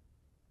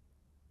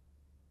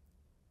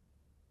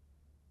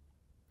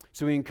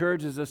 So He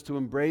encourages us to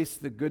embrace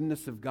the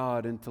goodness of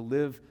God and to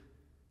live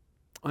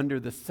under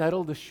the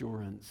settled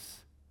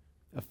assurance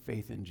of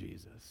faith in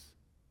Jesus,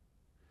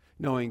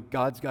 knowing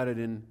God's got it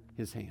in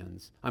His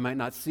hands. I might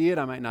not see it,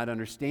 I might not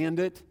understand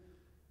it,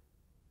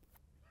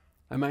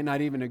 I might not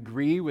even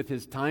agree with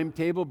His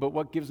timetable, but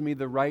what gives me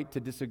the right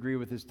to disagree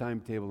with His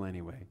timetable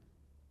anyway?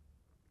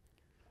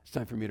 It's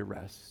time for me to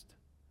rest.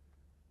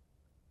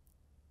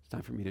 It's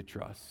time for me to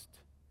trust,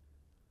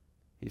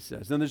 He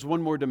says. Then there's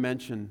one more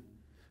dimension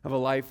of a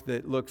life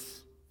that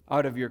looks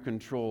out of your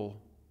control.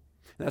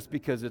 That's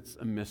because it's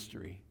a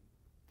mystery.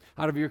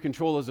 Out of your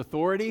control is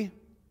authority.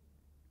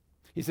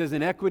 He says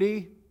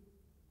inequity.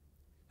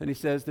 And he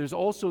says there's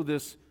also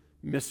this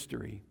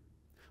mystery.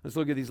 Let's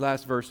look at these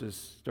last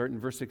verses, starting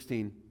in verse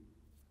 16.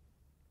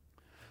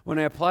 "When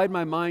I applied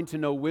my mind to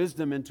know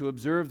wisdom and to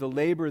observe the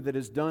labor that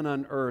is done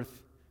on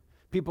earth,"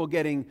 people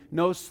getting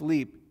no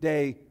sleep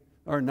day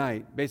or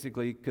night,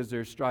 basically because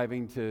they're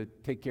striving to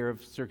take care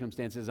of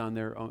circumstances in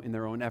their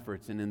own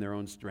efforts and in their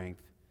own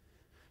strength.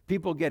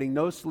 People getting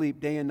no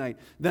sleep day and night.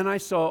 "Then I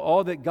saw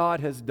all that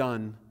God has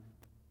done.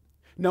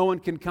 No one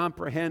can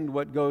comprehend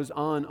what goes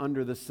on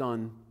under the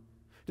sun.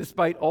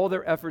 Despite all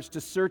their efforts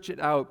to search it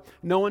out,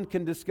 no one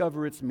can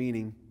discover its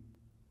meaning.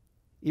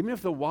 Even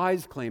if the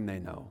wise claim they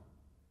know,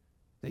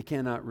 they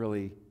cannot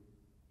really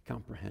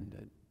comprehend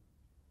it."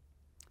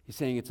 He's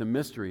saying it's a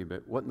mystery,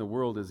 but what in the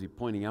world is he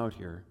pointing out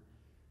here?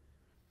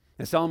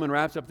 As Solomon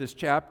wraps up this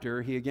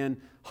chapter, he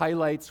again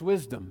highlights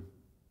wisdom.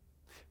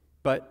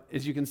 But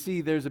as you can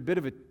see, there's a bit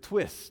of a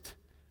twist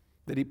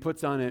that he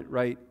puts on it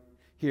right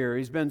here.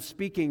 He's been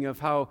speaking of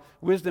how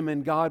wisdom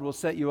in God will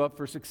set you up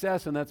for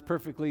success, and that's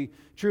perfectly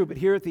true. But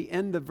here at the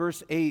end of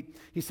verse 8,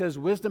 he says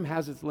wisdom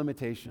has its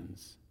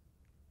limitations.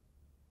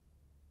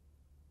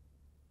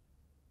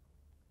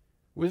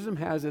 Wisdom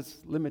has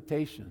its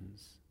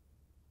limitations.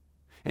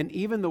 And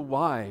even the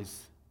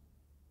wise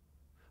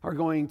are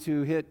going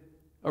to hit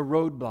a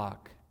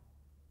roadblock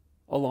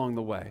along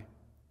the way.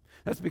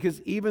 That's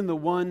because even the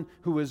one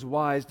who is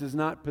wise does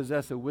not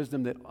possess a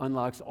wisdom that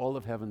unlocks all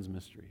of heaven's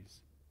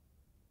mysteries.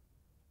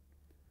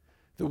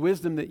 The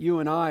wisdom that you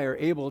and I are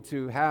able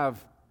to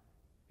have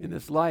in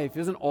this life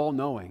isn't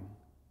all-knowing.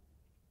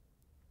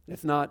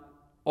 It's not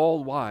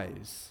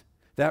all-wise.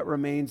 That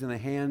remains in the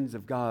hands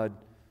of God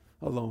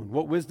alone.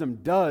 What wisdom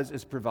does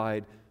is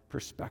provide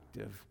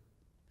perspective.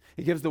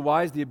 It gives the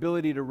wise the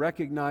ability to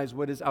recognize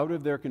what is out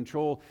of their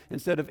control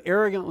instead of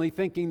arrogantly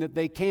thinking that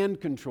they can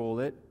control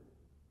it,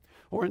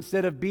 or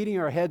instead of beating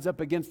our heads up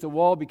against the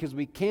wall because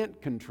we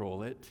can't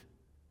control it.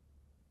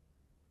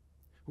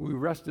 We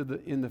rest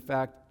in the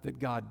fact that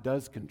God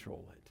does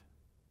control it.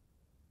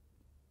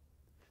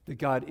 that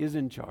God is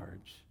in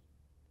charge,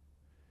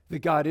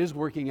 that God is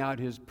working out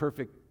his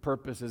perfect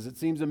purposes. It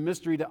seems a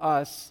mystery to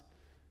us,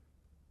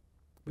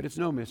 but it's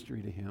no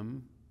mystery to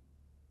him.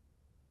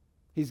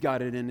 He's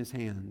got it in his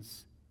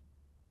hands.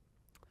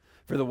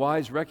 For the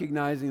wise,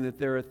 recognizing that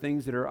there are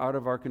things that are out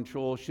of our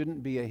control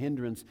shouldn't be a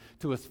hindrance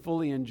to us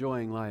fully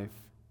enjoying life.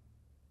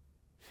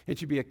 It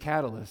should be a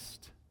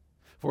catalyst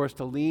for us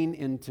to lean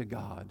into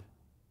God,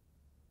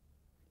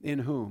 in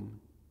whom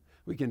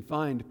we can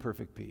find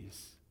perfect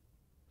peace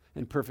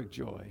and perfect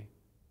joy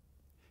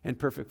and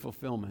perfect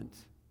fulfillment,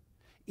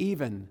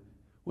 even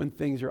when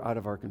things are out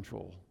of our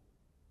control.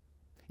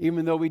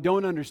 Even though we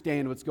don't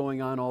understand what's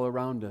going on all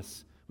around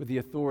us with the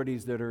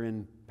authorities that are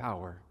in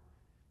power.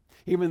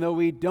 Even though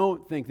we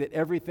don't think that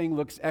everything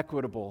looks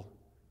equitable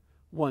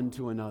one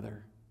to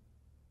another.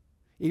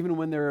 Even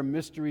when there are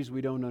mysteries we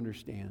don't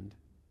understand.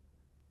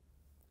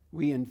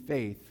 We in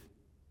faith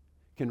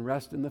can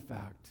rest in the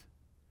fact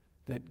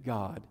that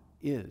God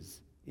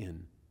is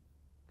in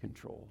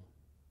control.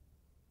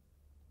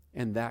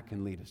 And that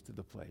can lead us to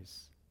the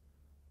place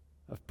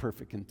of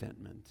perfect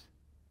contentment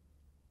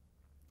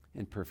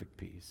and perfect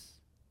peace.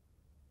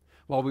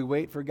 While we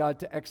wait for God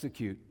to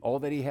execute all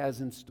that he has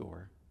in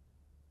store,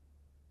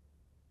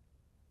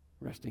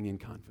 resting in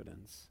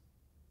confidence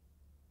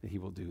that he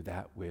will do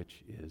that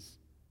which is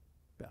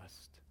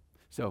best.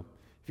 So,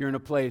 if you're in a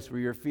place where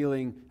you're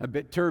feeling a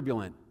bit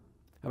turbulent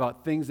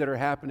about things that are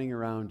happening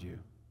around you,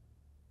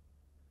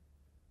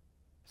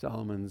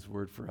 Solomon's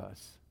word for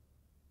us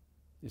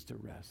is to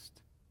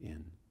rest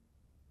in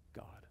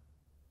God.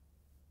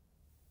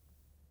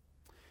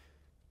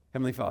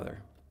 Heavenly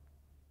Father,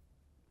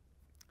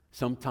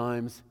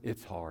 sometimes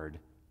it's hard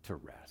to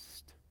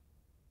rest.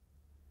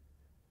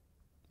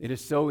 It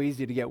is so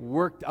easy to get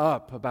worked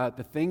up about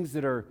the things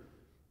that are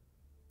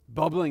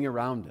bubbling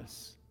around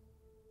us,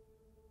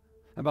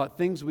 about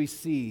things we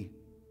see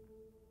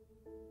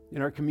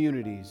in our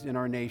communities, in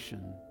our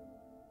nation,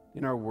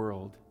 in our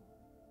world,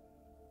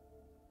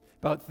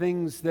 about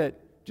things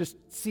that just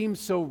seem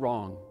so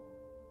wrong,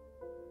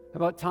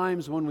 about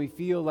times when we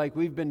feel like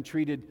we've been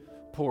treated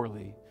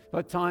poorly,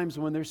 about times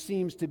when there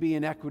seems to be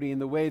inequity in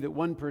the way that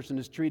one person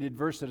is treated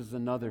versus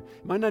another.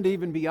 It might not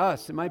even be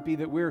us. It might be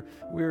that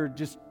we're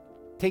just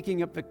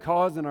taking up the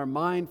cause in our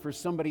mind for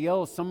somebody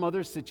else, some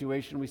other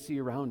situation we see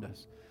around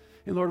us.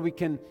 And Lord, we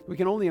can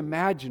only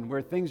imagine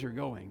where things are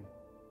going.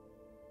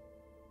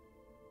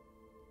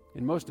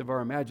 And most of our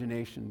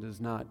imagination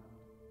does not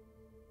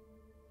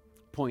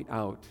point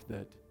out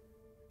that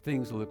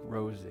things look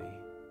rosy.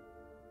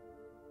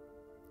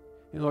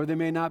 And Lord, they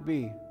may not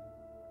be.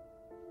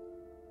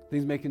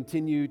 Things may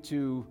continue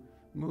to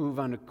move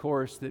on a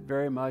course that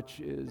very much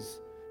is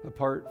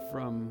apart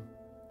from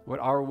what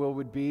our will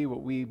would be,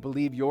 what we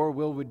believe your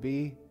will would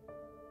be.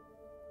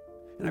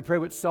 And I pray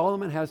what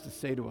Solomon has to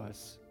say to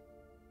us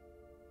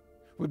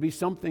would be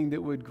something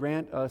that would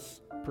grant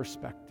us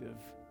perspective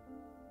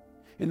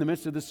in the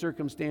midst of the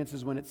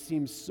circumstances when it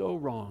seems so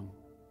wrong,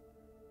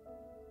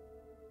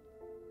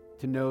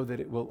 to know that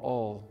it will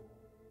all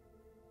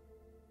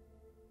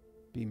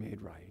be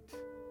made right.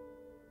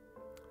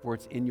 For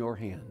it's in your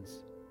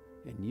hands,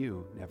 and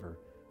you never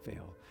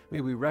fail.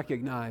 May we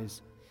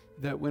recognize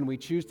that when we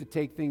choose to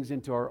take things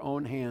into our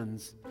own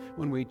hands,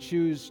 when we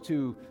choose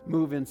to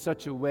move in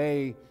such a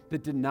way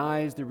that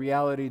denies the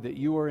reality that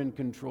you are in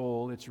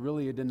control, it's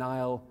really a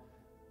denial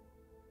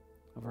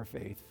of our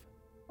faith,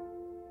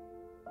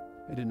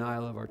 a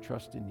denial of our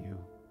trust in you.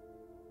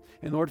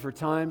 And Lord, for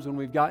times when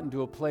we've gotten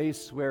to a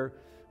place where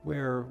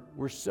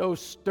we're so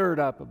stirred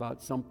up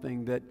about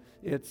something that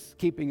it's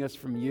keeping us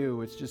from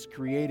you, it's just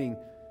creating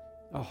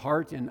a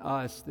heart in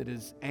us that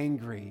is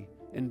angry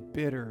and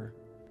bitter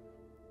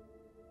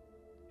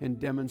and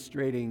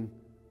demonstrating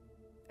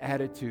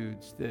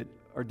attitudes that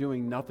are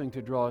doing nothing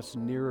to draw us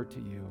nearer to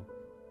you,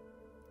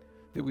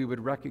 that we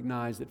would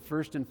recognize that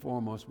first and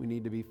foremost we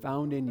need to be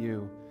found in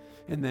you,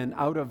 and then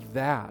out of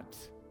that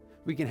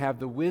we can have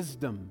the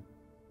wisdom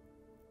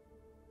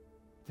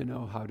to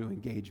know how to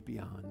engage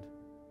beyond.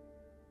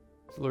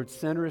 So Lord,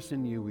 center us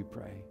in you, we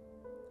pray,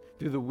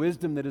 through the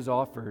wisdom that is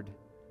offered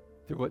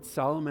through what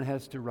Solomon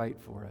has to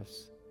write for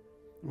us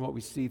and what we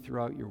see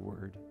throughout your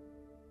word.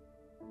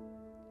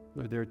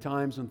 Lord, there are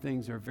times when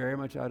things are very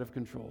much out of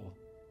control,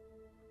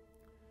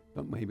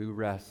 but may we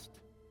rest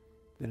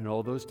that in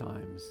all those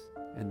times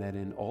and that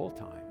in all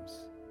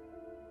times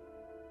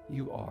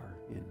you are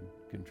in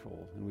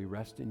control, and we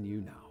rest in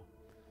you now.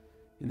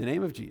 In the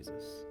name of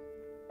Jesus.